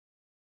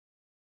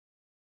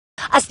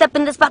I step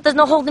in the spot, there's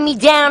no holding me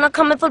down. I'm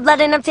coming for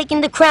blood and I'm taking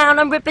the crown.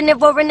 I'm ripping and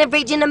roaring and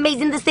raging,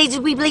 amazing. The stages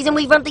we blazing,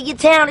 we run through your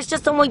town. It's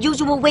just an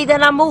unusual way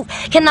that I move.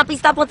 Cannot be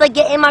stopped once I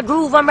get in my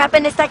groove. I'm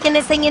rapping and stacking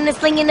and singing and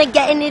slinging and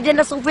getting it in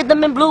a soul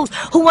rhythm and blues.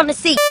 Who wanna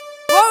see?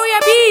 WARi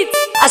beats.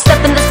 I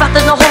step in the spot,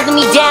 there's no holding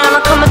me down.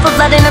 I'm coming for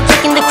blood and I'm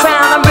taking the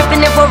crown. I'm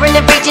ripping and roaring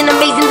and raging,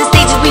 amazing. The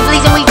stages we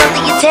blazing, we run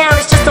through your town.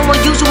 It's just an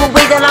unusual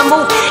way that I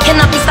move.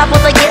 Cannot be stopped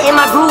once I get in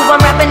my groove.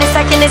 I'm rapping and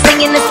stacking and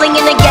singing and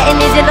slinging and getting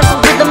it in a soul